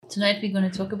Tonight we're going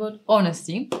to talk about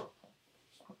honesty.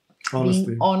 Honesty.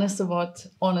 Being honest about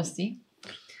honesty.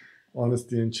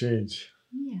 Honesty and change.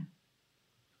 Yeah.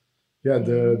 Yeah,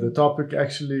 the topic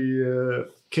actually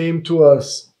came to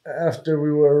us after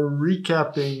we were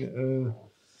recapping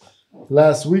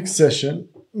last week's session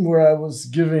where I was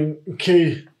giving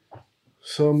Kay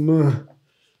some,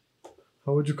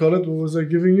 how would you call it? What was I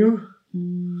giving you?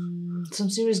 Some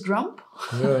serious grump?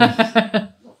 Yeah.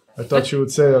 I thought she would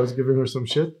say I was giving her some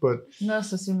shit, but... No,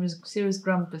 so serious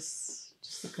grump is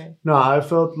just okay. No, I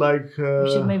felt like... We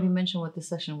should maybe mention what the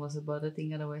session was about. I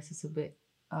think otherwise it's a bit...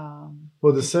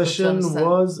 well, the session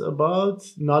was about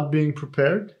not being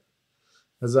prepared,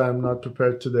 as I am not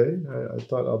prepared today. I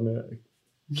thought I'll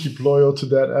keep loyal to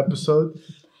that episode.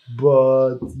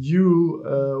 But you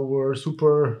were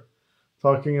super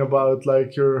talking about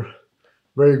like you're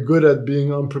very good at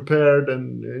being unprepared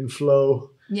and in flow.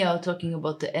 Yeah, talking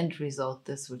about the end result.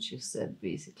 That's what you said,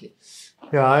 basically.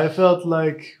 Yeah, I felt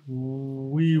like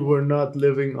we were not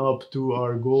living up to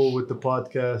our goal with the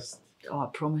podcast. Oh, I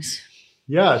promise.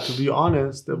 Yeah, to be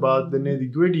honest about the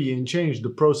nitty-gritty and change, the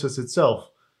process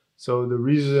itself. So the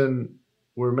reason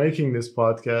we're making this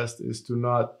podcast is to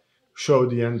not show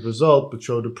the end result, but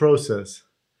show the process.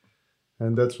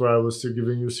 And that's where I was still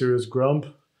giving you serious grump.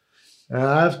 And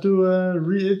I have to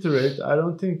reiterate, I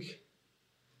don't think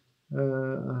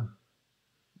you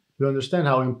understand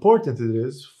how important it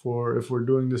is for, if we're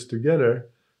doing this together,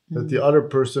 that the other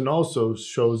person also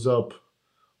shows up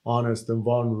honest and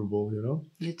vulnerable, you know?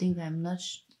 You think I'm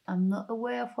not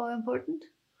aware of how important?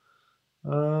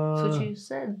 That's what you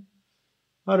said.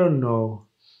 I don't know.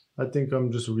 I think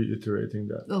I'm just reiterating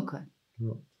that. Okay.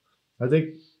 I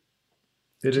think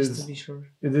it just is. To be sure.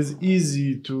 It is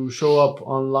easy to show up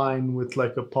online with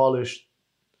like a polished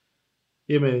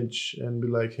image and be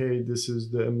like, "Hey, this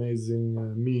is the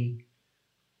amazing me,"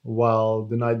 while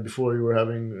the night before you were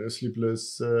having a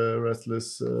sleepless,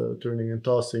 restless, turning and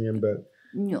tossing in bed.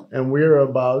 No. And we're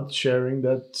about sharing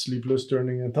that sleepless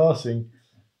turning and tossing,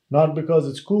 not because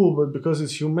it's cool, but because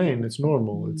it's humane, it's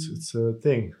normal, it's a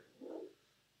thing.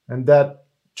 And that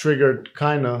triggered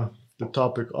kind of the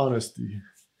topic honesty.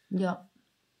 Yeah.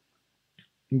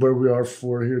 Where we are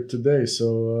for here today.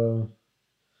 So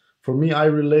for me, I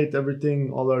relate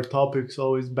everything, all our topics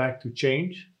always back to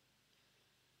change.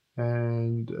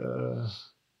 And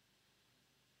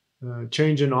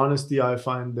change and honesty, I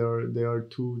find they are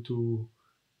two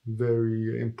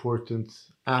very important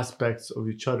aspects of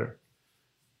each other.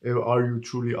 Are you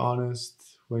truly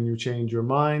honest when you change your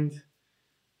mind?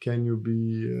 Can you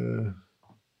be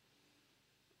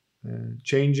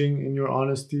changing in your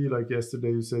honesty? Like yesterday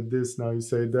you said this, now you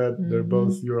say that. They're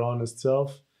both your honest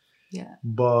self. Yeah.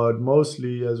 But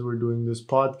mostly as we're doing this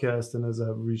podcast and as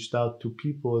I've reached out to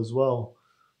people as well,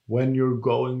 when you're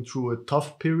going through a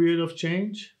tough period of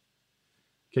change,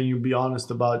 can you be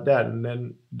honest about that? And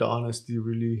then the honesty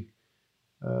really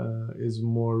is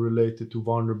more related to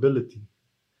vulnerability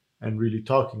and really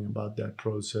talking about that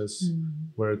process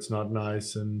where it's not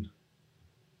nice. And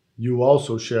you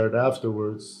also shared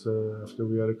afterwards, after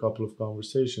we had a couple of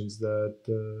conversations,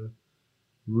 that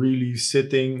really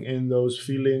sitting in those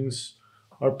feelings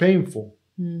are painful.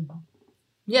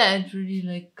 Yeah, it really,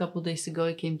 like a couple of days ago,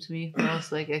 it came to me. I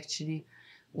was like, actually,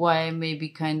 why I maybe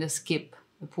kind of skip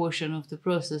a portion of the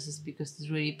process is because it's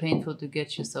really painful to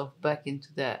get yourself back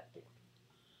into that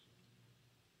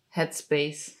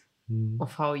headspace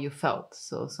of how you felt.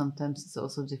 So sometimes it's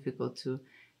also difficult to,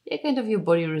 kind of your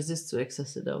body resists to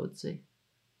access it, I would say.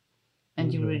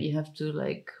 And you really have to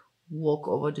like walk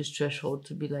over this threshold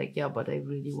to be like, yeah, but I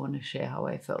really want to share how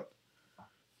I felt.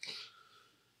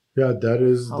 Yeah, that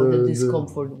is how the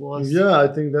discomfort was. Yeah, I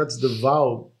think that's the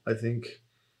vow. I think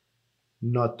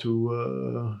not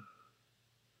to...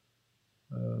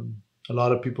 a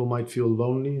lot of people might feel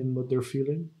lonely in what they're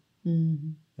feeling.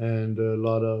 And a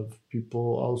lot of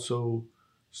people also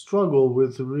struggle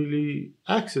with really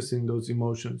accessing those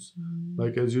emotions.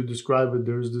 Like as you describe it,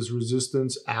 there's this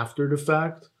resistance after the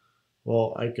fact.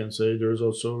 Well, I can say there's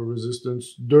also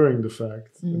resistance during the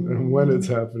fact. And when it's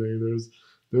happening,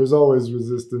 there's always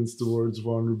resistance towards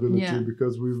vulnerability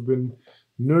because we've been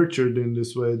nurtured in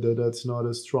this way that's not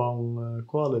a strong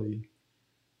quality.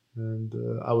 And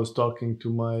I was talking to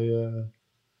my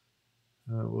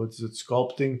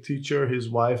sculpting teacher. His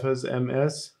wife has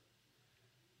MS,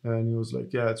 and he was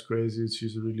like, yeah, it's crazy,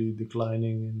 she's really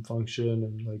declining in function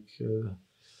and like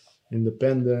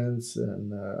independence.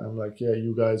 And I'm like, yeah,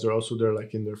 you guys are also there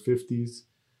like in their 50s.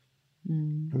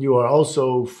 You are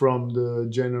also from the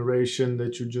generation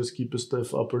that you just keep a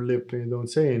stiff upper lip and you don't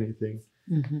say anything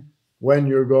when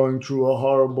you're going through a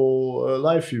horrible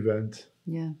life event.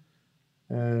 Yeah.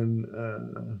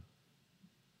 and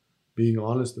being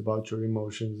honest about your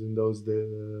emotions in those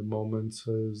moments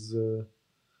is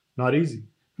not easy.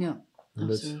 Yeah,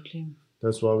 And absolutely.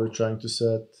 that's why we're trying to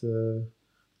set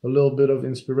a little bit of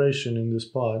inspiration in this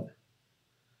pod.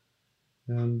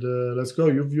 And let's go.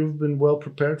 You've been well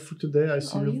prepared for today. I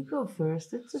see. Oh, you go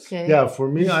first. It's okay. Yeah, for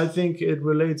me, I think it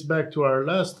relates back to our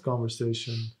last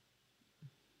conversation.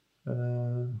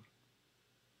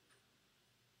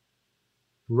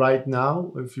 Right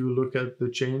now, if you look at the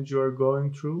change you are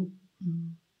going through,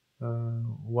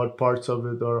 what parts of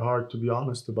it are hard to be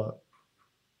honest about?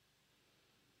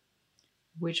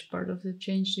 Which part of the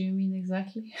change do you mean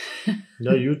exactly?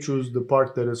 Yeah, you choose the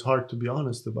part that is hard to be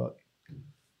honest about.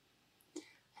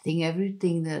 I think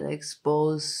everything that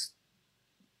exposes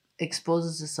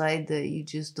a side that you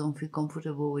just don't feel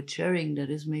comfortable with sharing,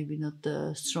 that is maybe not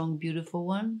the strong, beautiful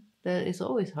one, that is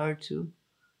always hard to.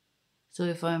 So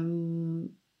if I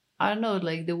don't know,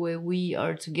 like the way we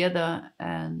are together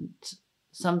and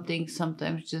something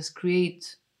sometimes just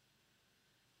create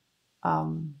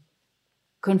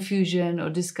confusion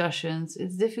or discussions,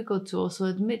 it's difficult to also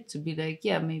admit, to be like,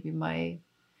 yeah, maybe my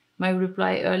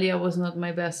reply earlier was not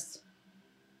my best.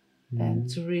 And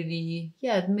to really,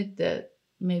 yeah, admit that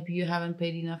maybe you haven't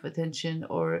paid enough attention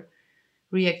or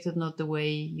reacted not the way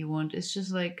you want. It's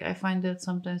just like, I find that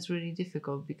sometimes really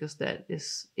difficult because it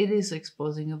is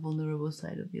exposing a vulnerable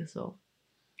side of yourself.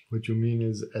 What you mean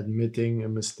is admitting a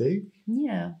mistake?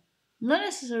 Yeah, not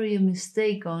necessarily a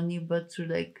mistake only, but to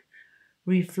like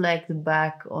reflect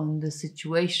back on the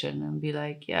situation and be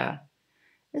like, yeah,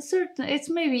 it's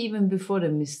maybe even before the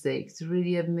mistake, to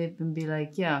really admit and be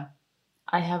like, yeah,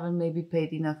 I haven't maybe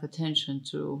paid enough attention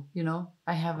to,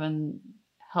 I haven't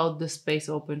held the space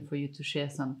open for you to share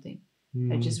something.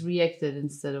 I just reacted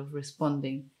instead of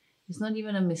responding. It's not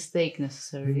even a mistake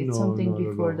necessarily. It's No, something not at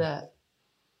before all. that.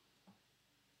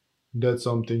 That's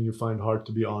something you find hard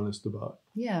to be honest about.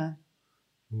 Yeah.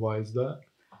 Why is that?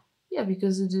 Yeah,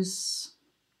 because it is.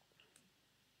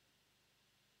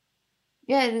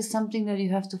 Yeah, it is something that you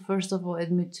have to first of all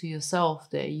admit to yourself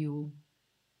that you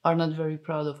are not very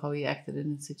proud of how you acted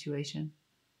in the situation.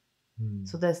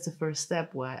 So that's the first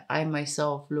step, where I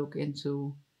myself look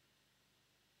into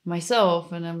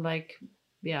myself and I'm like,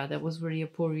 yeah, that was really a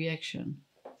poor reaction.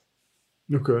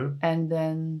 Okay. And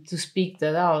then to speak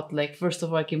that out, like, first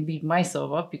of all, I can beat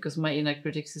myself up because my inner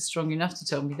critic is strong enough to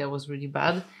tell me that was really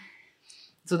bad.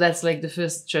 So that's like the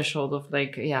first threshold of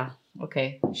like, yeah,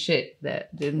 okay, shit,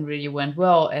 that didn't really went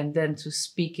well. And then to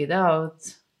speak it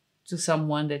out to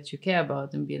someone that you care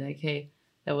about and be like, hey,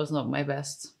 that was not my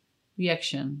best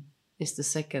reaction, is the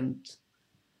second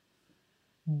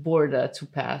border to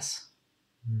pass.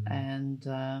 And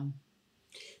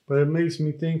But it makes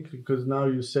me think, because now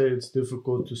you say it's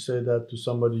difficult to say that to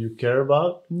somebody you care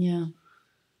about. yeah.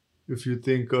 If you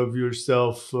think of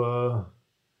yourself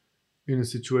in a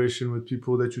situation with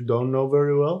people that you don't know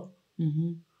very well,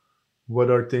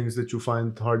 what are things that you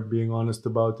find hard being honest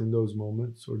about in those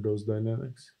moments or those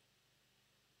dynamics?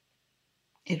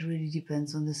 It really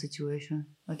depends on the situation.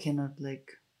 I cannot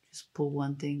like just pull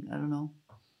one thing. I don't know.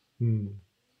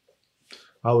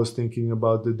 I was thinking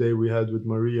about the day we had with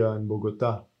Maria in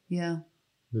Bogota, Yeah.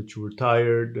 that you were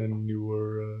tired and you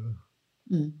were,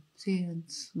 See,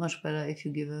 it's much better if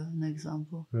you give an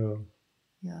example.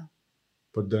 Yeah.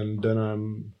 but then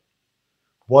I'm,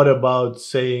 what about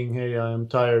saying, hey, I am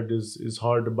tired is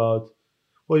hard about,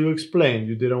 well, you explained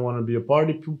you didn't want to be a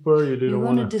party pooper, you You're didn't gonna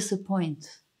want to.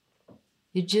 disappoint.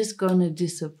 You're just gonna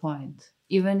disappoint.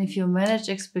 Even if you manage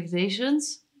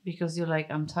expectations, because you're like,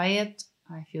 I'm tired,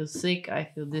 I feel sick, I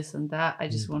feel this and that, I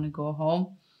just want to go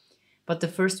home. But the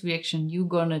first reaction you're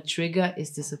gonna trigger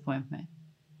is disappointment.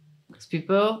 Because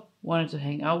people wanted to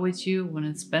hang out with you,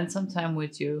 wanted to spend some time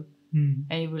with you, and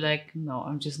you'll be like, no,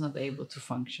 I'm just not able to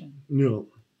function. No.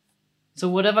 So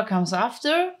whatever comes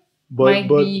after But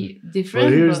be different.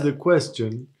 But here's the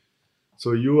question.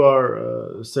 So you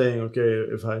are saying, okay,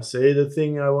 if I say the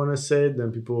thing I want to say,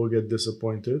 then people will get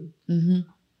disappointed.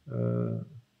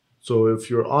 So if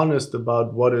you're honest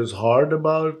about what is hard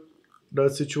about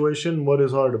that situation, what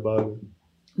is hard about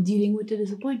it? Dealing with the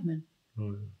disappointment.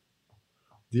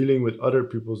 Dealing with other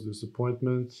people's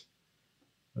disappointment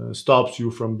stops you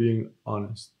from being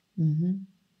honest.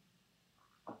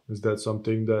 Is that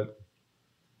something that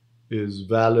is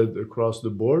valid across the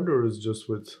board, or is just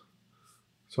with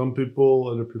some people,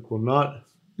 other people not?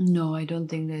 No, I don't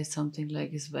think there's something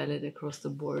like is valid across the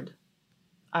board.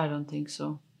 I don't think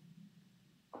so.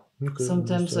 Okay,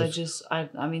 sometimes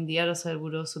I mean, the other side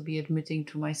would also be admitting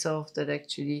to myself that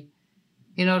actually,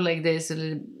 like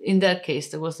in that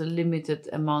case, there was a limited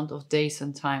amount of days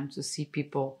and time to see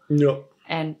people. Yeah.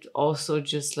 And also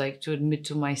just like to admit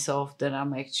to myself that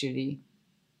I'm actually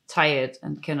tired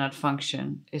and cannot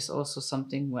function is also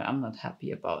something where I'm not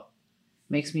happy about.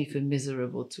 Makes me feel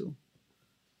miserable too.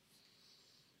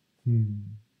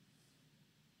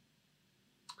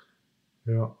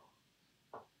 Yeah.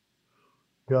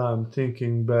 Yeah, I'm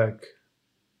thinking back.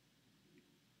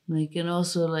 Like, and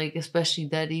also like, especially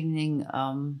that evening,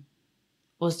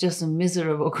 was just a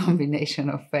miserable combination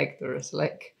of factors.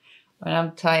 Like when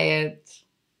I'm tired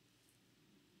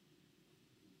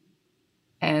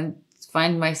and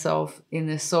find myself in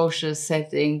a social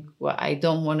setting where I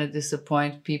don't want to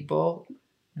disappoint people,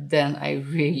 then I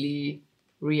really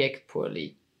react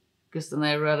poorly. Because then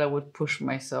I rather would push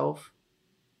myself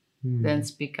than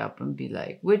speak up and be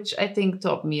like, which I think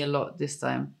taught me a lot this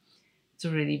time, to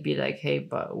really be like, hey,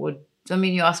 but what, I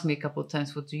mean, you asked me a couple of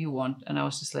times, what do you want? And I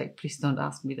was just like, please don't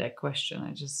ask me that question.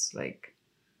 I just like,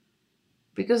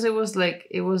 because it was like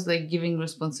giving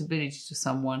responsibility to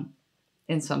someone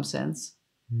in some sense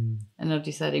and not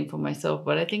deciding for myself.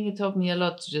 But I think it taught me a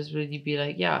lot to just really be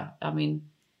like, yeah, I mean,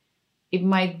 it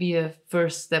might be a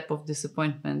first step of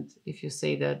disappointment if you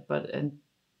say that, but at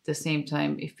the same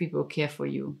time, if people care for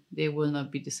you, they will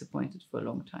not be disappointed for a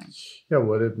long time. Yeah,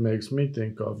 what it makes me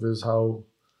think of is how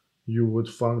you would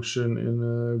function in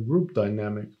a group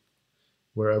dynamic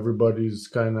where everybody's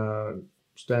kind of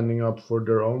standing up for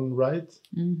their own right.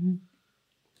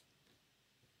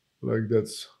 Like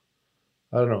that's,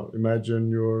 I don't know, imagine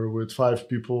you're with 5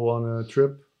 people on a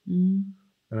trip and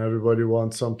everybody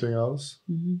wants something else.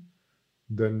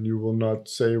 Then you will not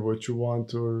say what you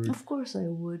want, or Of course I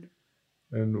would.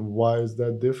 and why is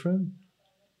that different?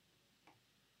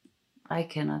 I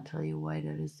cannot tell you why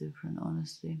that is different,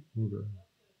 honestly. Okay.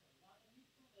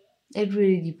 It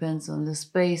really depends on the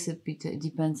space,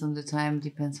 depends on the time,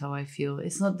 depends how I feel.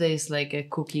 It's not there's like a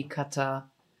cookie cutter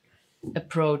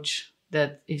approach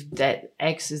that if that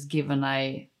X is given,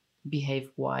 I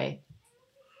behave Y.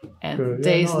 And Okay,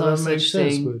 there yeah, is no, no that makes such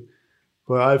sense, thing.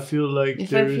 but I feel like If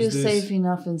there I feel is this safe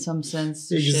enough in some sense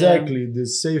to exactly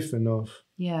this safe enough.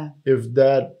 Yeah. If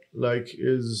that like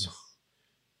is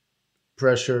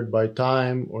pressured by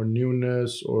time or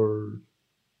newness or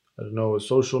I don't know, a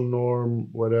social norm,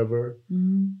 whatever,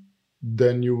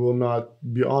 then you will not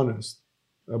be honest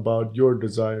about your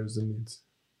desires and needs.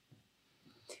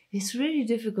 It's really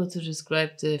difficult to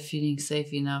describe the feeling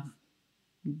safe enough.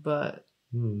 But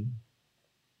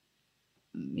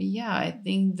yeah, I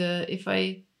think I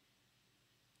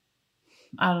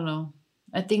don't know.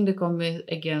 I think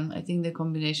I think the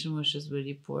combination was just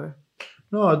really poor.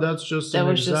 No, that's just That an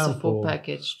was just a full example.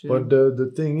 package too. But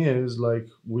the thing is, like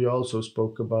we also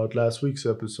spoke about last week's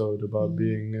episode about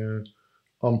being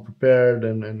unprepared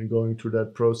and going through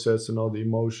that process and all the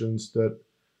emotions that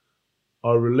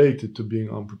are related to being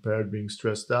unprepared, being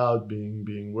stressed out,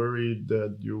 being worried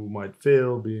that you might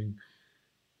fail, being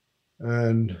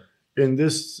and in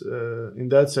this in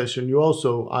that session you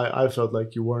also I felt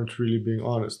like you weren't really being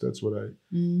honest. That's what I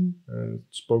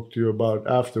spoke to you about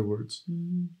afterwards.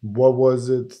 What was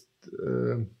it?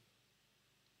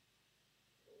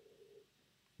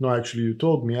 No, actually, you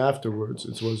told me afterwards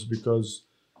it was because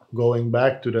going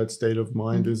back to that state of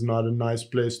mind is not a nice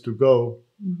place to go.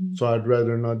 So I'd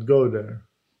rather not go there.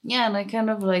 Yeah, and I kind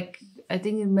of like, I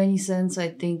think in many sense, I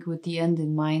think with the end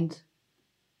in mind.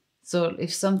 So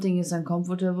if something is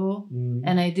uncomfortable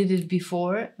and I did it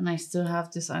before and I still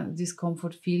have this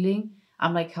discomfort feeling,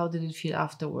 I'm like, how did it feel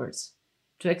afterwards?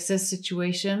 To access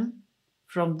situation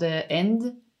from the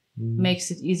end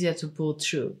makes it easier to pull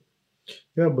through.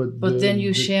 Yeah, but then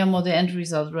you share more the end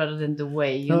result rather than the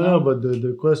way, you know? No, but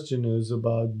the question is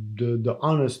about the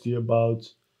honesty about,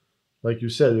 like you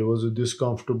said, it was a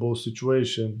discomfortable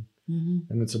situation.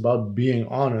 And it's about being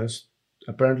honest.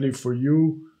 Apparently for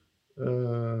you,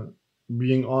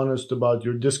 being honest about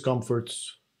your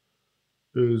discomforts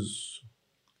is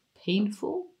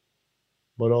painful,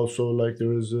 but also like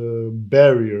there is a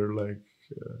barrier, like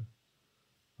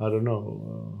I don't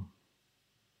know,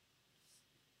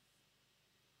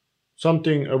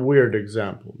 something, a weird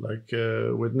example, like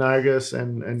with Nagas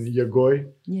and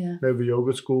Yagoi. Yeah. They have a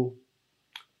yoga school.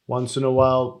 Once in a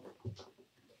while,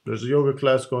 there's a yoga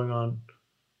class going on.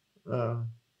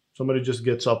 Somebody just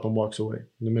gets up and walks away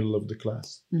in the middle of the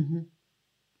class.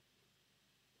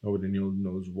 Nobody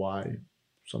knows why.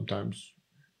 Sometimes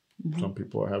some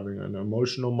people are having an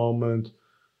emotional moment.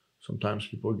 Sometimes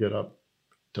people get up,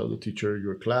 tell the teacher,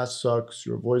 your class sucks,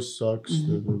 your voice sucks,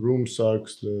 the room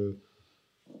sucks, the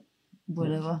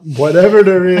whatever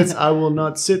there is. I will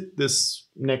not sit this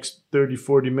next 30,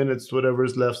 40 minutes, whatever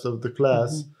is left of the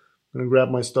class. I'm going to grab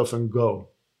my stuff and go.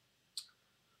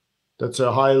 That's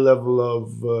a high level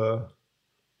of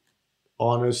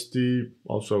honesty,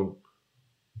 also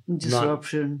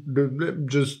Disruption.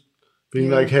 just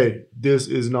being like, hey, this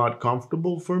is not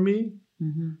comfortable for me.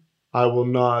 I will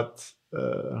not,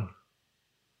 how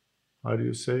do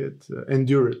you say it?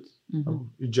 Endure it. I'll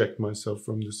eject myself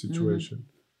from the situation.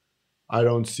 I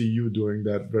don't see you doing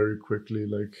that very quickly.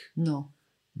 Like, no.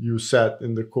 You sat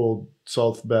in the cold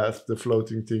salt bath, the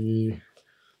floating thingy,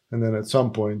 and then at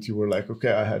some point you were like,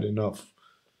 okay, I had enough.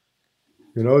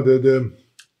 You know, the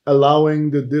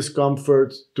allowing the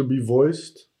discomfort to be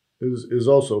voiced is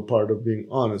also part of being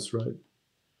honest, right?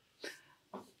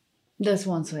 That's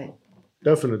one side.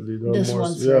 Definitely. There That's are more,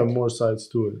 one side. more sides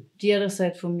to it. The other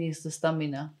side for me is the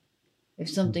stamina. If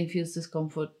something feels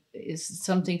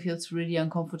something feels really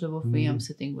uncomfortable for me, I'm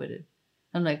sitting with it.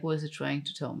 I'm like, what is it trying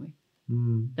to tell me?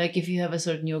 Like if you have a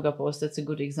certain yoga pose, that's a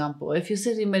good example. If you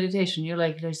sit in meditation, you're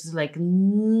like, there's like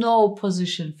no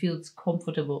position feels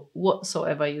comfortable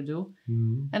whatsoever you do.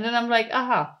 And then I'm like,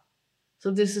 aha.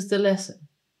 So this is the lesson.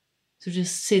 So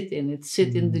just sit in it,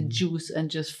 sit in the juice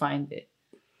and just find it.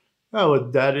 Yeah,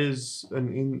 but that is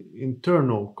an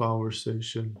internal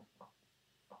conversation.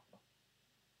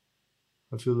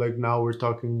 I feel like now we're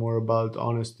talking more about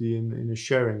honesty in a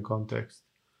sharing context,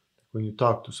 when you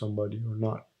talk to somebody or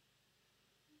not.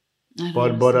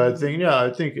 But I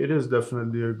think it is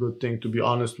definitely a good thing to be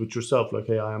honest with yourself. Like,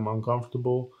 hey, I am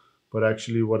uncomfortable, but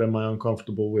actually, what am I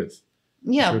uncomfortable with?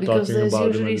 Yeah, because there's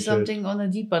usually something on a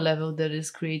deeper level that is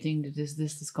creating this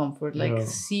discomfort. Like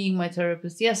seeing my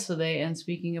therapist yesterday and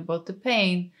speaking about the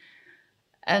pain,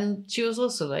 and she was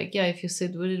also like, yeah, if you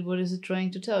sit with it, what is it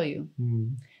trying to tell you?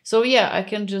 So yeah, I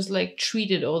can just like treat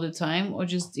it all the time or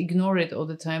just ignore it all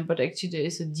the time, but actually there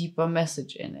is a deeper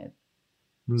message in it.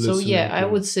 So yeah, I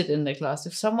would sit in the class.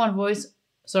 If someone annoys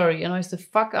the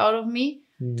fuck out of me,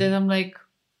 then I'm like,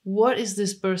 what is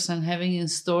this person having in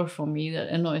store for me that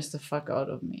annoys the fuck out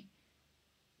of me?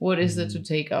 What is there to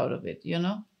take out of it, you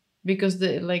know? Because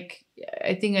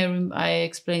I think I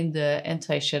explained the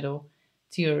anti-shadow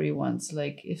theory once.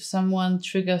 Like if someone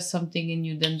triggers something in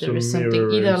you, then there is something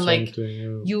either like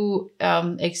you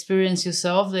experience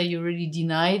yourself that you really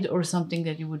denied or something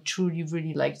that you would truly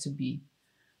really like to be.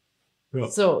 Yeah.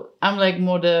 So I'm like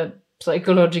more the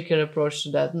psychological approach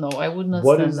to that. No, I would not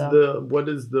stand up. What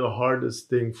is the hardest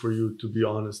thing for you to be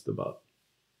honest about?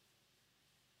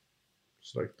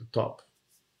 It's like the top.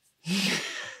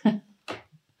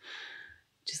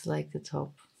 Just like the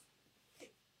top.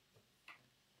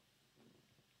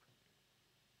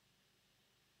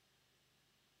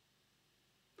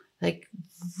 Like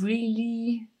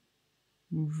really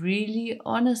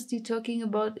honestly talking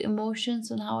about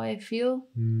emotions and how I feel.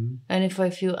 And if I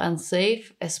feel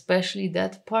unsafe, especially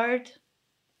that part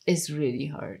is really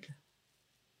hard.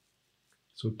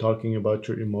 So talking about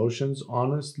your emotions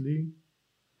honestly?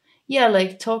 Yeah,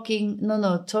 like talking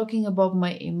about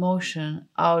my emotion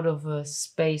out of a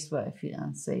space where I feel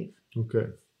unsafe. Okay.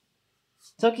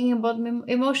 Talking about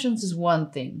emotions is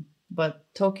one thing, but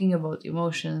talking about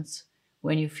emotions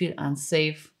when you feel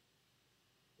unsafe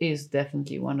is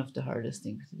definitely one of the hardest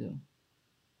things to do.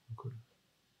 Okay.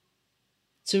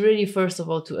 So really, first of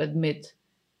all, to admit,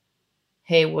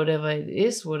 hey, whatever it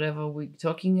is, whatever we're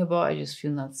talking about, I just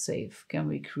feel not safe. Can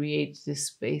we create this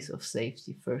space of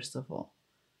safety, first of all?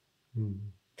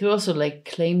 To also like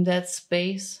claim that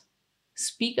space,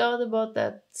 speak out about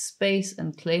that space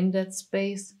and claim that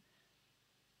space.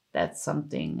 That's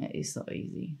something that is not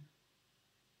easy.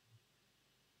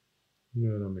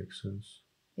 Yeah, that makes sense.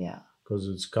 Yeah. Because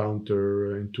it's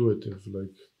counterintuitive.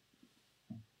 Like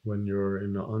when you're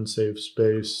in an unsafe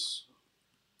space,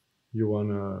 you want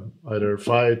to either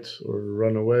fight or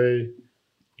run away,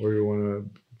 or you want to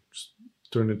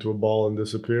turn into a ball and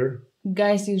disappear.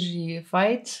 Guys usually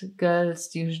fight,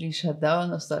 girls usually shut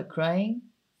down or start crying.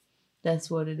 That's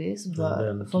what it is.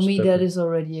 But for me, that is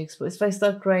already exposed. If I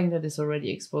start crying, that is already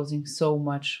exposing so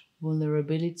much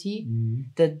vulnerability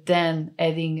that then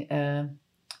adding a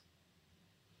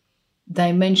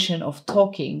dimension of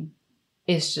talking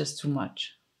is just too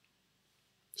much.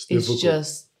 It's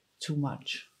just too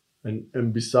much.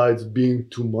 And besides being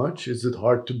too much, is it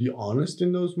hard to be honest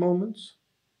in those moments?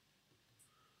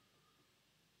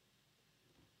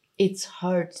 It's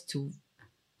hard to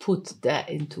put that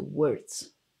into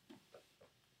words.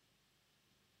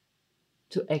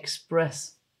 To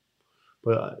express.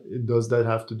 But does that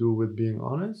have to do with being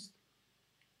honest?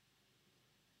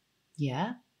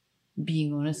 Yeah.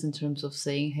 Being honest in terms of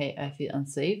saying, hey, I feel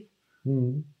unsafe.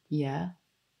 Yeah.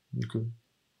 Okay.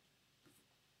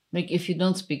 Like if you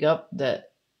don't speak up,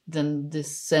 then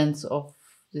this sense of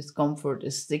discomfort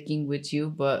is sticking with you,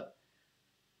 but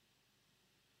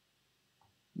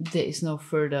there is no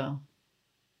further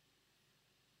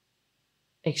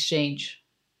exchange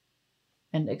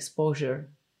and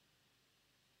exposure.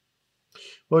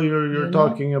 Well, you're You know?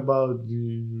 talking about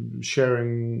the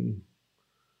sharing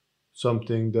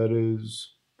something that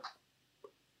is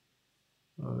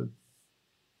uh,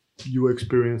 you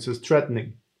experience as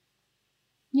threatening,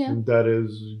 Yeah. and that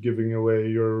is giving away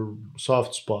your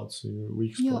soft spots, your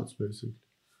weak Yeah. spots, basically.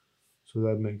 So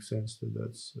that makes sense that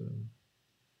that's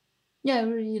Yeah,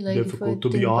 really, like if I difficult to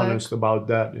be think honest back, about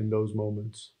that in those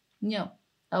moments. yeah,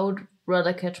 I would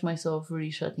rather catch myself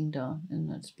really shutting down and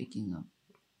not speaking up.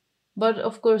 But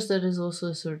of course, there is also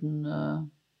a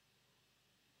certain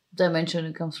dimension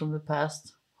that comes from the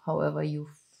past. However, you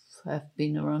have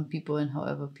been around people and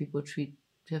however people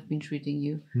have been treating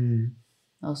you,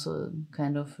 also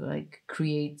kind of like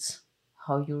creates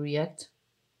how you react.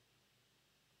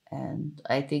 And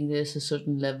I think there's a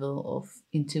certain level of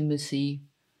intimacy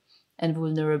and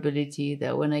vulnerability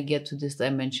that when I get to this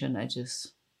dimension, I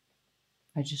just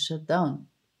shut down.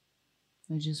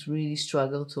 I just really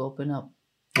struggle to open up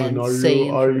And and say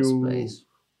in are first you place.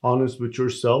 honest with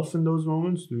yourself in those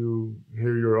moments? Do you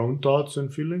hear your own thoughts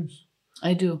and feelings?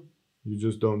 I do. You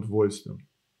just don't voice them.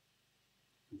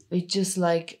 It's just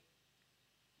like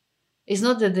it's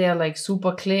not that they are like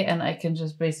super clear and I can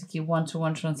just basically one to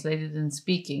one translate it in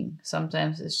speaking.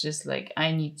 Sometimes it's just like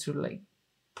I need to like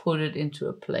put it into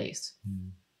a place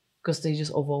because they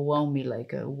just overwhelm me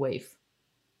like a wave.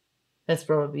 That's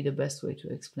probably the best way to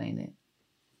explain it.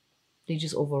 They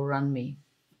just overrun me.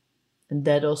 And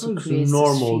that also It's creates this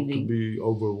normal to feeling. be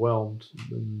overwhelmed.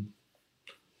 And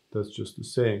that's just the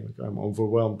saying. Like, I'm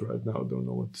overwhelmed right now. Don't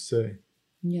know what to say.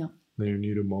 Yeah. Then you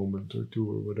need a moment or two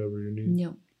or whatever you need.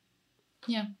 Yeah.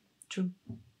 Yeah. True.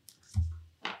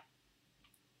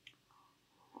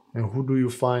 And who do you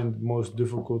find most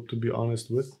difficult to be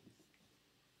honest with?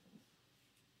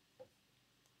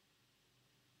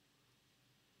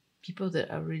 People that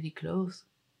are really close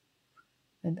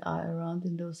and are around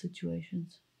in those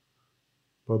situations.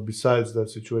 But besides that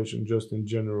situation, just in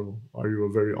general, are you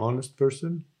a very honest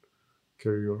person?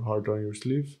 Carry your heart on your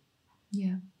sleeve?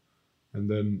 Yeah. And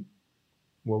then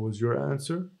what was your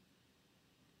answer?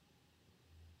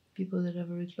 People that are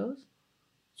very close.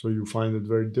 So you find it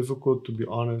very difficult to be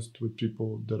honest with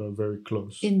people that are very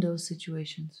close. In those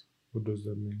situations. What does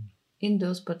that mean? In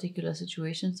those particular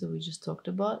situations that we just talked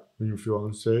about. When you feel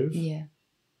unsafe? Yeah.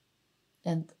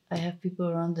 And I have people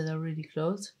around that are really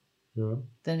close. Yeah.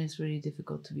 Then it's really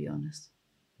difficult to be honest.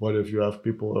 But if you have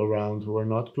people around who are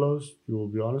not close, you will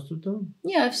be honest with them?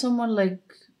 Yeah, if someone like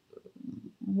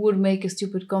would make a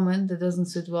stupid comment that doesn't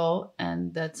sit well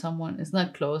and that someone is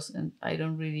not close and I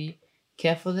don't really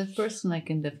care for that person, I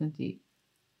can definitely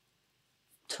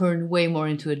turn way more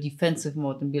into a defensive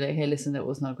mode and be like, hey, listen, that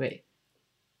was not great.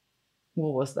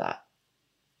 What was that?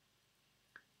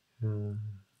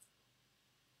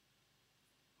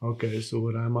 Okay, so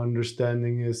what I'm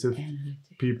understanding is if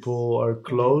Analytics. people are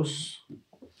close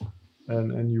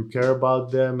and you care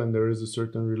about them and there is a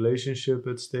certain relationship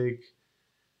at stake,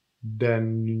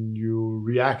 then you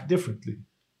react differently.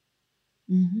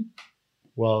 Mm-hmm.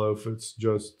 Well, if it's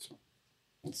just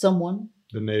Someone.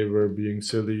 the neighbor being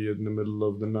silly in the middle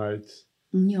of the night,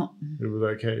 Yeah. it was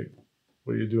like, hey,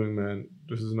 what are you doing, man?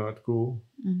 This is not cool.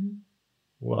 Mm-hmm.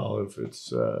 Well, if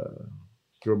it's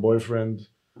your boyfriend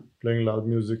playing loud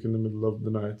music in the middle of the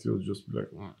night, you'll just be like,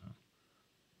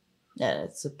 Yeah,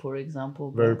 that's a poor example.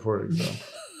 very poor example.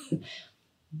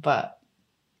 But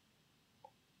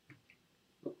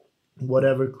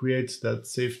Whatever creates that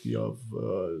safety of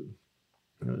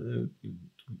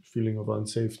feeling of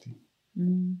unsafety,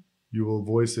 you will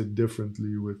voice it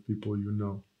differently with people you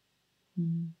know.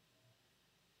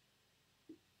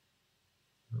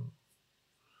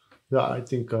 Yeah, I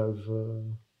think I've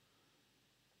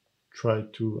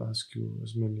tried to ask you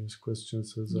as many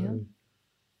questions as I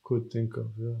could think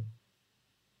of. Yeah.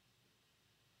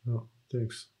 No,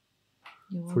 thanks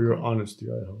for your honesty,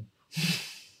 I hope.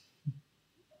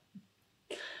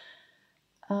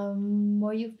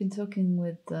 What you've been talking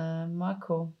with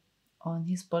Marco on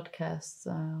his podcast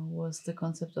was the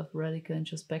concept of radical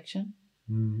introspection.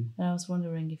 And I was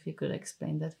wondering if you could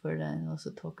explain that further and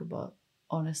also talk about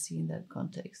honesty in that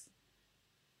context.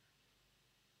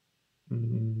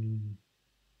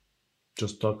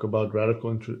 Just talk about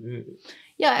radical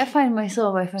Yeah, I find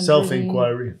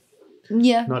self-inquiry.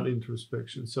 Yeah. Not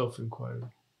introspection, self-inquiry.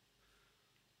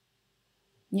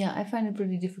 Yeah, I find it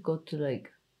pretty difficult to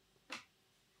like,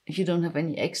 if you don't have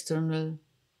any external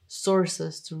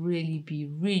sources, to really be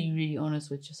really, really honest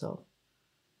with yourself.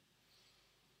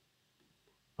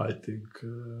 I think...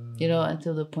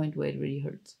 until the point where it really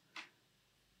hurts.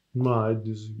 No, I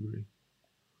disagree.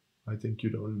 I think you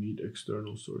don't need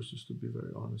external sources to be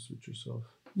very honest with yourself.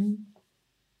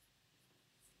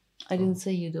 I didn't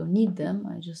say you don't need them.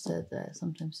 I just said that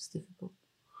sometimes it's difficult.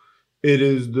 It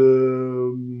is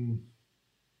the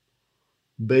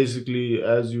basically,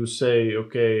 as you say,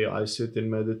 okay, I sit in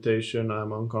meditation,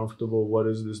 I'm uncomfortable. What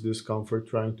is this discomfort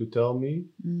trying to tell me?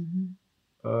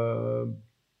 Uh,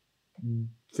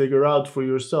 Figure out for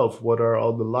yourself what are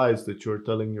all the lies that you're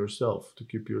telling yourself to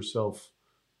keep yourself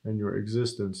and your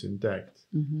existence intact.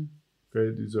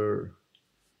 Okay, these are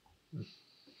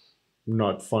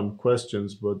not fun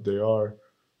questions, but they are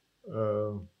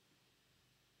uh,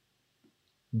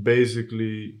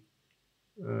 basically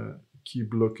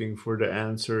keep looking for the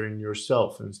answer in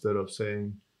yourself instead of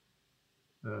saying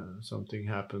something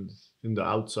happened in the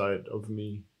outside of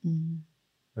me,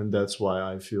 and that's why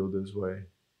I feel this way.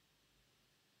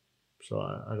 So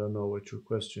I don't know what your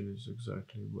question is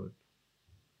exactly, but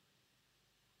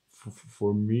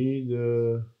for me,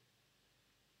 the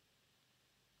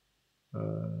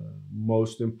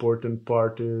most important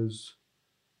part is,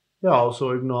 yeah, also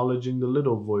acknowledging the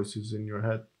little voices in your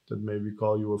head that maybe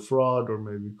call you a fraud or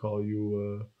maybe call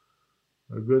you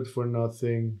a good for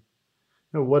nothing.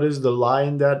 What is the lie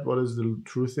in that? What is the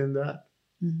truth in that?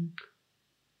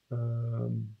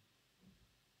 Um,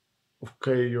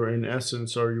 okay, you're in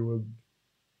essence, are you a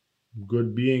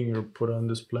good being? You're put on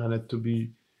this planet to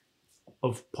be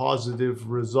of positive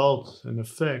result and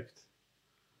effect,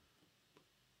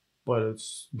 but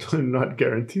it's not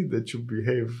guaranteed that you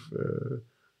behave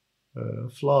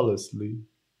flawlessly,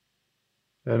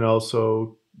 and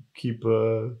also keep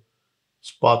a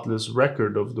spotless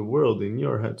record of the world in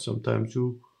your head. Sometimes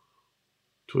you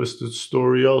twist the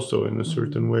story also in a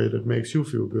certain way that makes you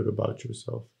feel good about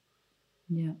yourself.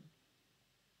 Yeah.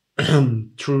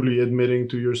 Truly admitting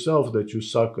to yourself that you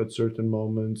suck at certain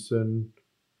moments and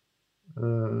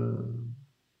uh,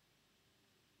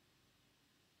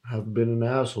 have been an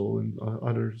asshole in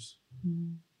others. I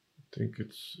think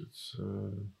it's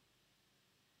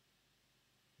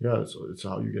yeah, it's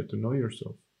how you get to know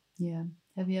yourself. Yeah.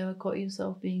 Have you ever caught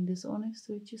yourself being dishonest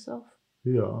with yourself?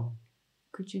 Yeah.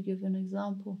 Could you give an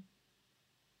example?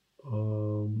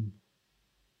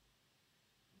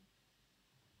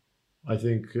 I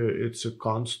think it's a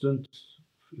constant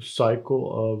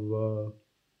cycle of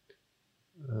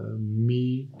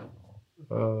me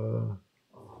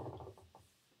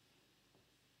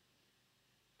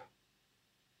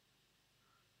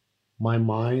my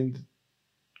mind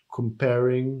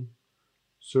comparing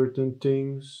certain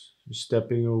things,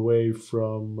 stepping away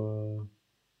from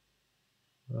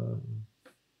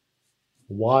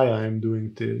why I'm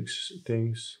doing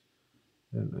things,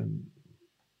 and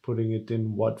putting it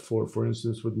in what for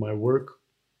instance, with my work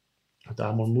at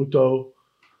Amon Muto,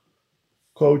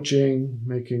 coaching,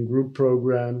 making group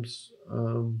programs.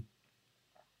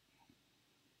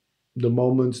 The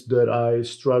moments that I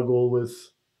struggle with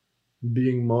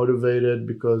being motivated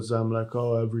because I'm like,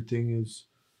 oh, everything is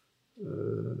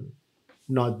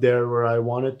not there where I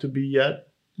want it to be yet.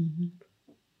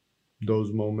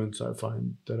 Those moments I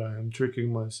find that I am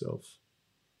tricking myself.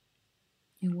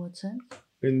 In what sense?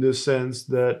 In the sense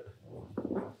that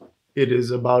it is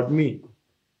about me.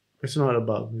 It's not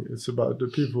about me. It's about the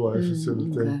people I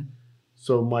facilitate. Okay.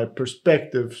 So my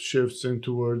perspective shifts in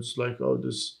towards like, oh,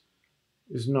 this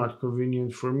is not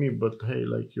convenient for me, but hey,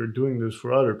 like you're doing this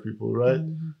for other people, right?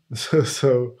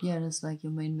 So yeah, that's like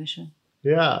your main mission.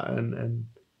 yeah, and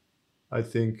I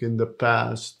think in the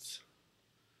past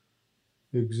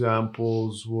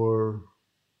examples were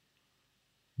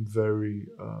very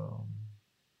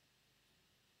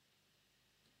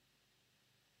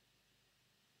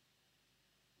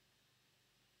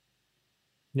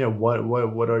yeah,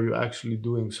 what are you actually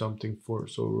doing something for?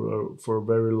 So for a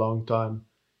very long time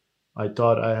I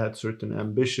thought I had certain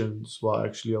ambitions while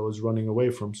actually I was running away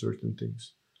from certain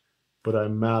things, but I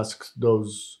masked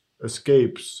those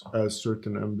escapes as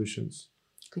certain ambitions.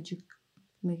 Could you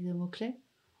make them more clear?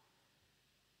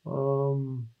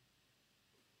 um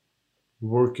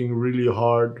Working really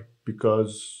hard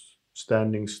because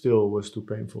standing still was too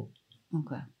painful.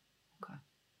 Okay. Okay.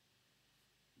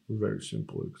 A very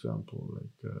simple example,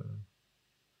 like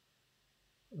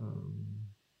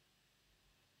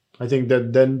I think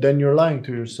that then you're lying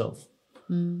to yourself.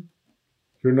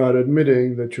 You're not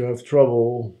admitting that you have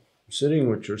trouble sitting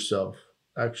with yourself.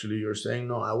 Actually, you're saying,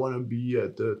 no, I want to be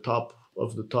at the top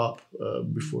of the top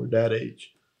before that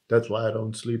age. That's why I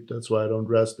don't sleep. That's why I don't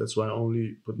rest. That's why I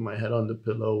only put my head on the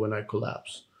pillow when I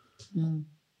collapse.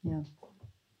 Yeah.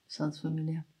 Sounds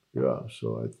familiar. Yeah,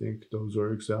 so I think those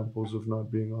are examples of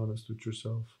not being honest with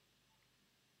yourself.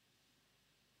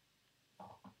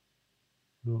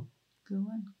 No. good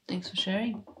one. Thanks for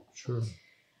sharing. Sure.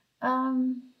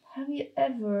 Have you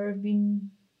ever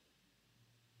been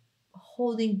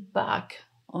holding back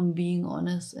on being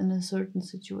honest in a certain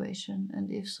situation?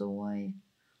 And if so, why?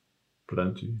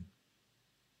 Plenty.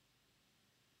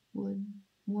 Would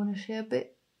want to share a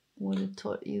bit what it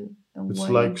taught you and It's why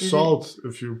like you did salt.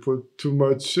 If you put too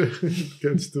much, it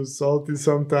gets too salty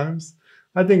sometimes.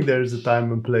 I think there's a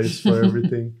time and place for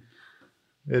everything.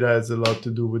 It has a lot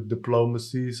to do with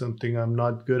diplomacy, something I'm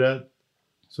not good at.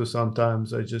 So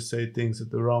sometimes I just say things at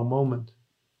the wrong moment,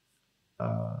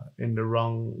 in the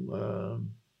wrong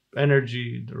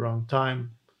energy, the wrong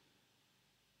time.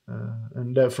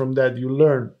 And that from that you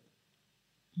learn.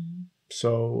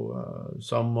 So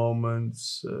some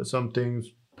moments, some things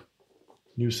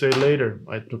you say later.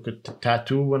 I took a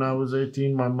tattoo when I was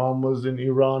 18. My mom was in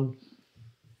Iran.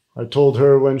 I told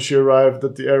her when she arrived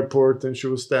at the airport and she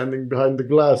was standing behind the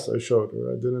glass. I showed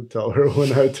her. I didn't tell her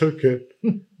when I took it.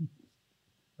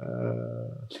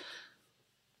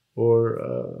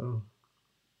 Or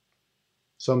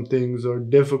some things are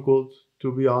difficult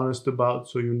to be honest about,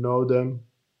 so you know them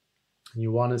and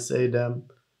you want to say them,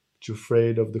 but you're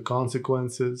afraid of the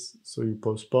consequences, so you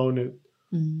postpone it.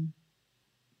 Mhm.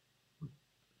 I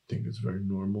think it's very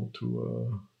normal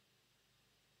to.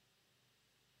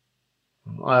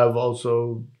 I have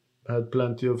also had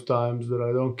plenty of times that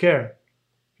I don't care.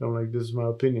 I'm like, this is my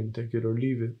opinion, take it or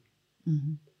leave it.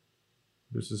 Mhm.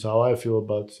 This is how I feel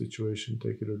about the situation,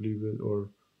 take it or leave it.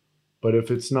 But if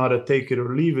it's not a take it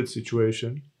or leave it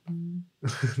situation, Mhm.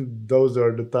 those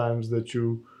are the times that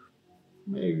you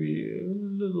maybe a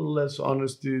little less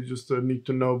honesty, just a need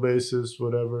to know basis,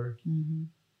 whatever. Mhm.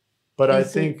 But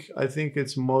Is it? I think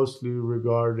it's mostly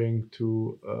regarding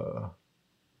to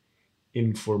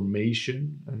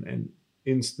information and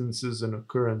instances and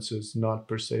occurrences, not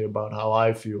per se about how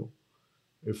I feel.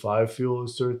 If I feel a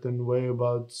certain way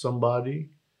about somebody,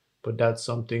 but that's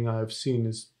something I've seen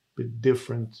is a bit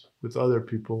different with other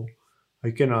people.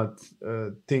 I cannot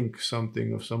think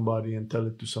something of somebody and tell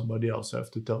it to somebody else. I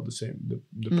have to tell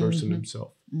the person Mhm.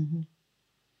 himself. Mhm.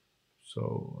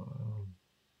 So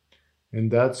in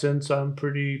that sense, I'm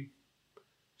pretty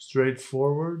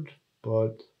straightforward.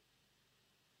 But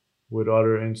with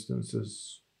other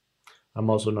instances, I'm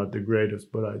also not the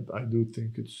greatest. But I do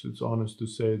think it's honest to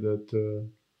say that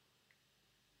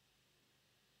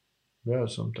yeah,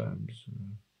 sometimes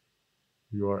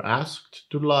you are asked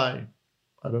to lie.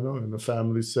 I don't know, in a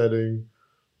family setting,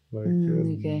 like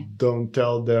Okay. don't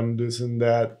tell them this and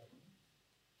that,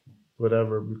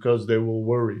 whatever, because they will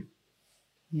worry.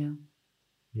 Yeah.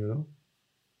 You know,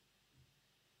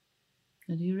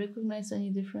 And do you recognize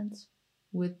any difference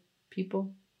with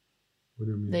people what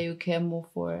do you that mean? you care more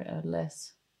for or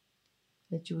less?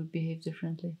 That you would behave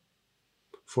differently?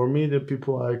 For me, the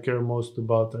people I care most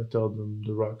about, I tell them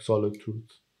the rock solid truth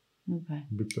Okay.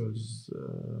 because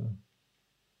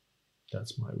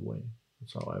that's my way.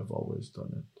 That's how I've always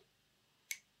done it.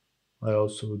 I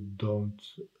also don't.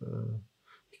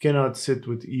 I cannot sit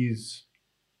with ease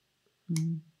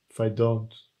Mhm. if I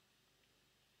don't.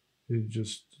 It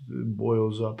just it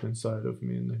boils up inside of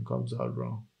me and then comes out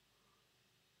wrong.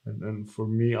 And for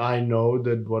me, I know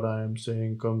that what I am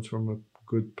saying comes from a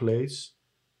good place.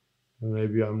 And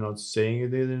maybe I'm not saying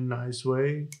it in a nice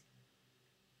way.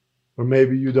 Or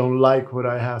maybe you don't like what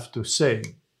I have to say.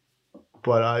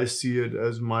 But I see it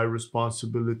as my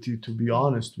responsibility to be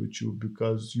honest with you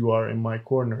because you are in my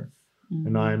corner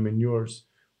and I am in yours.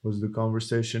 Was the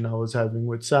conversation I was having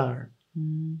with Sarah.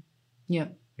 Yeah.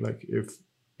 Like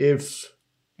if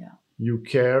Yeah. you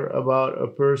care about a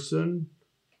person,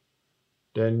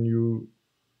 then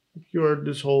you're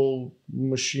this whole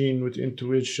machine with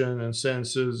intuition and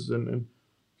senses and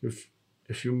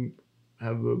if you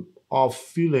have a off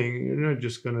feeling, you're not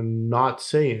just gonna not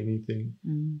say anything.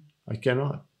 I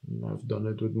cannot. I've done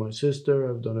it with my sister,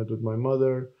 I've done it with my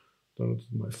mother, done it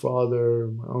with my father,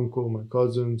 my uncle, my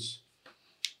cousins.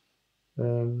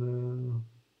 And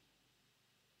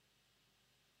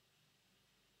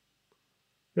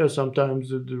yeah,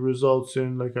 sometimes it results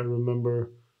in, like, I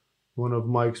remember one of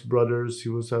Mike's brothers, he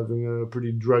was having a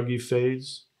pretty druggy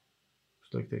phase. He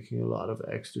was like taking a lot of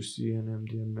ecstasy and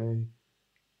MDMA.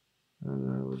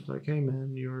 And I was like, hey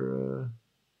man,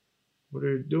 what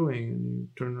are you doing? And he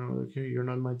turned around like, hey, you're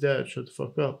not my dad, shut the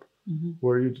fuck up. Who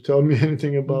are you to tell me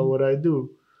anything about what I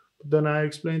do? But then I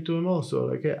explained to him also,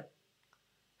 like, yeah,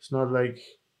 it's not like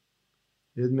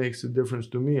it makes a difference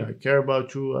to me. I care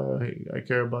about you, I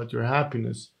care about your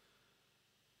happiness.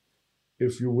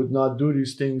 If you would not do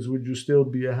these things, would you still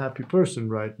be a happy person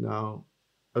right now?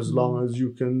 As long as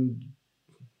you can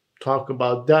talk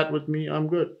about that with me, I'm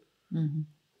good.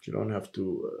 You don't have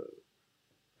to.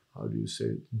 how do you say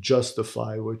it,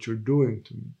 justify what you're doing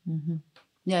to me.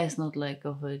 Yeah, it's not like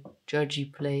of a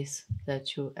judgy place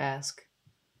that you ask.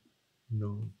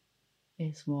 No.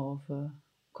 It's more of a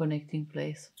connecting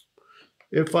place.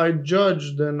 If I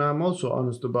judge, then I'm also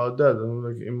honest about that. I'm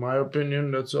like, in my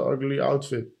opinion, that's an ugly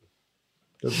outfit.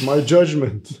 That's my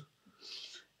judgment.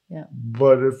 Yeah.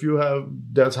 But if you have,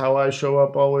 that's how I show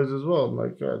up always as well. I'm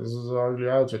like, yeah, this is an ugly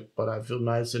outfit, but I feel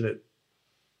nice in it.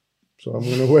 So I'm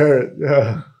going to wear it.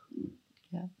 Yeah.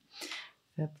 Yeah.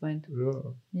 Fair point.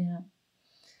 Yeah. Yeah.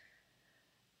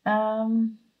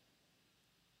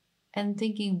 And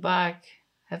thinking back,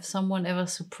 have someone ever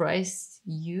surprised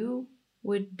you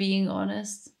with being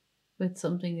honest with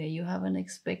something that you haven't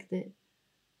expected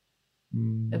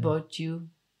about you?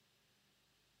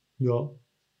 Yeah.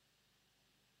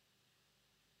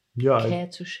 Yeah. Care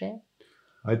to share?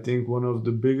 I think one of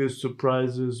the biggest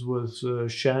surprises was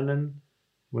Shannon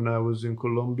when I was in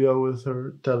Colombia with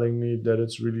her, telling me that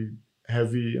it's really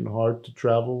heavy and hard to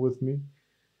travel with me.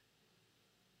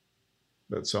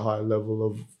 That's a high level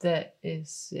of That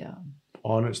is, yeah.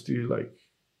 honesty. Like,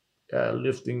 yeah,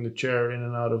 lifting the chair in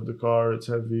and out of the car, it's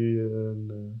heavy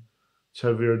and it's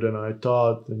heavier than I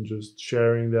thought. And just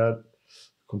sharing that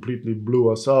completely blew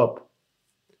us up.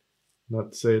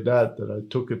 Not to say that I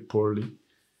took it poorly.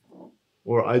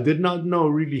 Or I did not know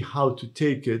really how to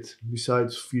take it,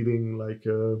 besides feeling like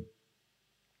a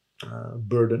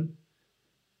burden.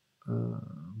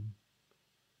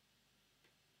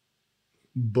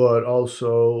 But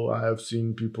also, I have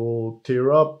seen people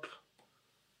tear up.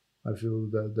 I feel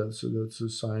that that's a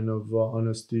sign of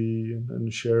honesty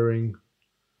and sharing,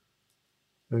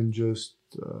 and just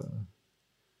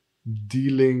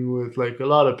dealing with, like, a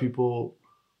lot of people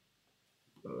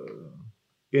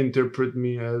interpret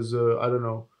me as a, I don't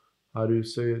know, how do you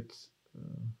say it,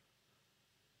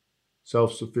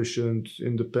 self-sufficient,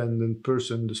 independent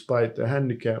person despite the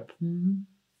handicap.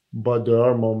 But there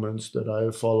are moments that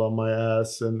I fall on my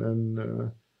ass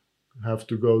and have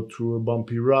to go through a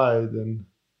bumpy ride, and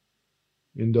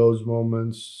in those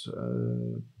moments,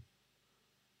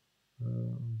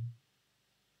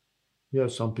 yeah,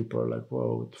 some people are like,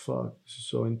 "Whoa, what the fuck? This is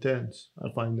so intense."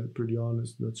 I find that pretty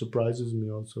honest. That surprises me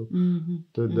also.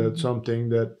 That's something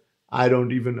that I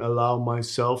don't even allow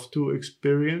myself to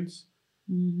experience,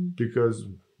 because,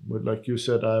 but like you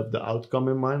said, I have the outcome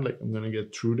in mind. Like, I'm gonna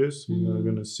get through this. I'm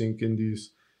gonna sink in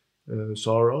these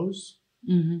sorrows.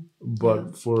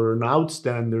 But for an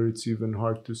outstander, it's even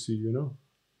hard to see.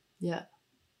 Yeah.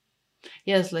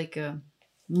 Yeah, it's like a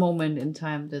moment in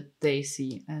time that they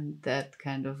see, and that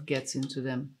kind of gets into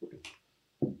them.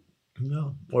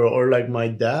 Yeah. Or like my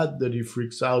dad, that he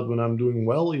freaks out when I'm doing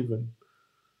well, even.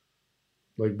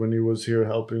 Like when he was here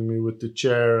helping me with the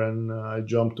chair, and I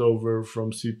jumped over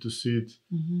from seat to seat,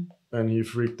 and he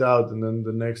freaked out. And then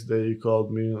the next day he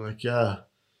called me like, "Yeah,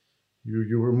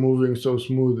 you were moving so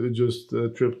smooth, it just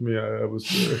tripped me. I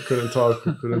couldn't talk,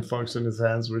 I couldn't function. His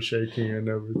hands were shaking and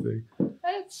everything."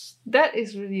 That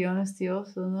is really honesty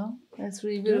also, no? That's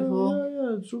really beautiful.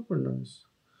 Yeah, it's super nice.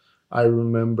 I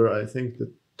remember, I think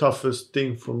the toughest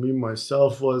thing for me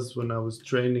myself was when I was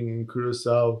training in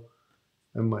Curacao,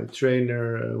 and my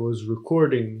trainer was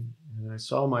recording, and I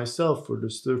saw myself for the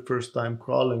first time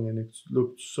crawling, and it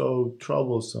looked so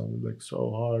troublesome, like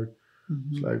so hard.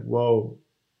 It's like, whoa,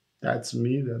 that's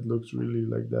me. That looks really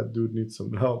like that dude needs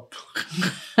some help.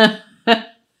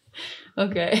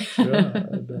 Okay. Yeah,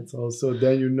 that's also,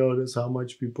 then you notice how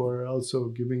much people are also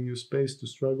giving you space to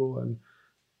struggle and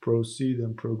proceed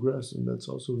and progress, and that's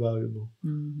also valuable.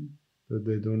 That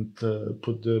they don't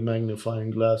put the magnifying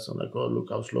glass on, like, "Oh, look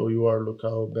how slow you are, look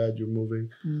how bad you're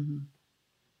moving."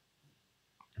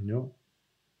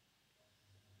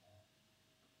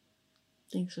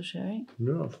 Thanks for sharing.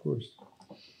 Yeah, of course.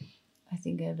 I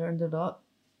think I learned a lot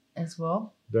as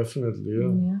well. Definitely,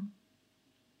 yeah.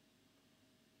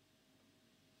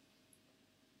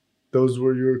 Those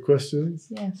were your questions?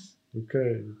 Yes.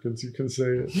 Okay, you can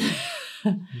say it.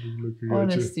 Looking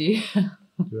Honesty. at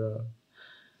you.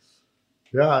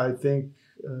 Yeah, I think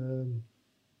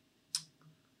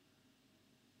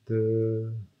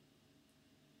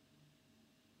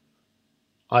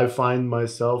I find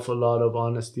myself a lot of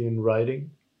honesty in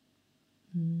writing.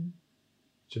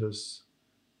 Just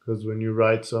because when you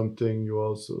write something, you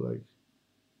also, like,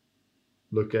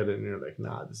 look at it and you're like,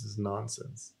 "Nah, this is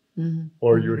nonsense."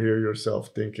 Or you hear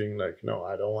yourself thinking like, "No,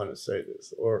 I don't want to say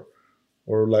this." Or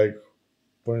like,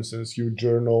 for instance, you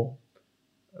journal,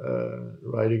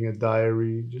 writing a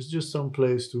diary, just some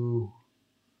place to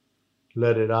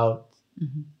let it out.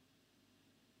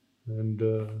 And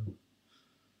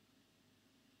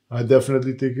I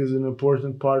definitely think it's an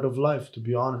important part of life, to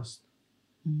be honest.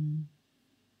 Yeah.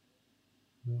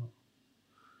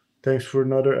 Thanks for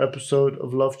another episode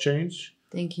of Love Change.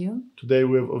 Thank you. Today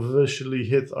we have officially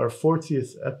hit our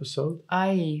 40th episode.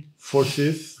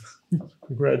 40th.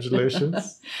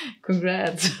 Congratulations.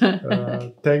 Congrats.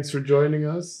 Thanks for joining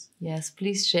us. Yes,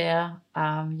 please share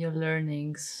your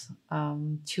learnings.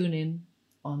 Tune in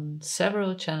on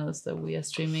several channels that we are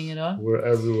streaming it on. We're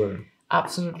everywhere.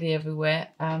 Absolutely everywhere.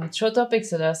 Throw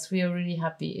topics at us. We are really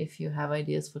happy if you have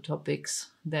ideas for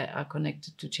topics that are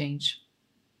connected to change.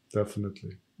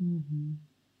 Definitely.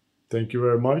 Thank you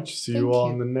very much. See you all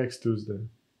on the next Tuesday.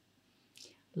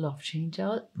 Love Change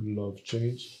out. Love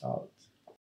Change out.